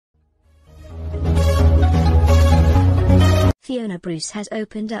Fiona Bruce has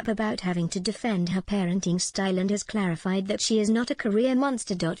opened up about having to defend her parenting style and has clarified that she is not a career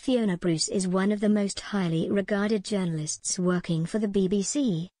monster. Fiona Bruce is one of the most highly regarded journalists working for the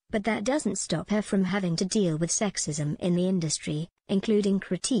BBC, but that doesn't stop her from having to deal with sexism in the industry, including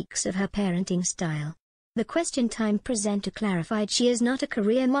critiques of her parenting style. The Question Time presenter clarified she is not a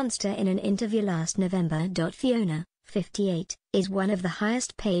career monster in an interview last November. Fiona, 58, is one of the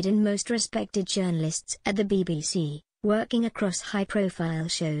highest paid and most respected journalists at the BBC, working across high-profile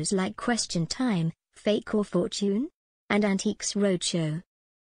shows like Question Time, Fake or Fortune, and Antiques Roadshow.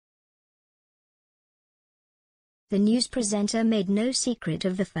 The news presenter made no secret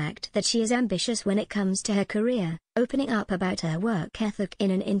of the fact that she is ambitious when it comes to her career, opening up about her work ethic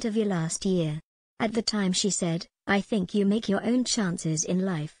in an interview last year. At the time she said, "I think you make your own chances in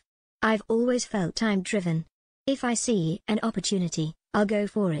life. I've always felt I'm driven. If I see an opportunity, I'll go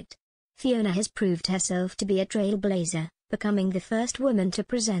for it." Fiona has proved herself to be a trailblazer, becoming the first woman to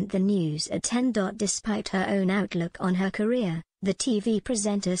present the news at 10. Despite her own outlook on her career, the TV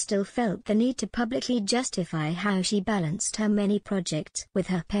presenter still felt the need to publicly justify how she balanced her many projects with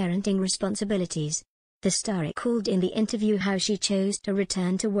her parenting responsibilities. The star recalled in the interview how she chose to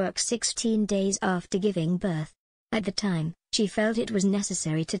return to work 16 days after giving birth. At the time, she felt it was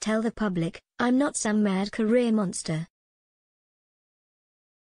necessary to tell the public, "I'm not some mad career monster."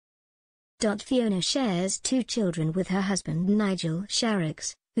 Fiona shares 2 children with her husband Nigel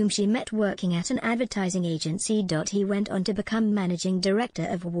Sharrox, whom she met working at an advertising agency. He went on to become managing director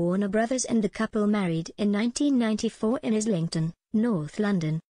of Warner Brothers, and the couple married in 1994 in Islington, North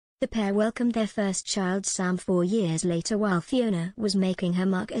London. The pair welcomed their first child Sam 4 years later while Fiona was making her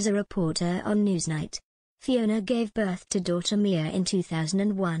mark as a reporter on Newsnight. Fiona gave birth to daughter Mia in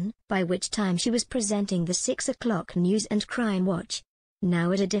 2001, by which time she was presenting the 6 o'clock news and Crime Watch.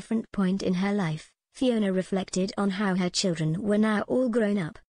 Now at a different point in her life, Fiona reflected on how her children were now all grown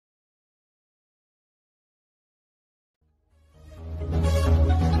up,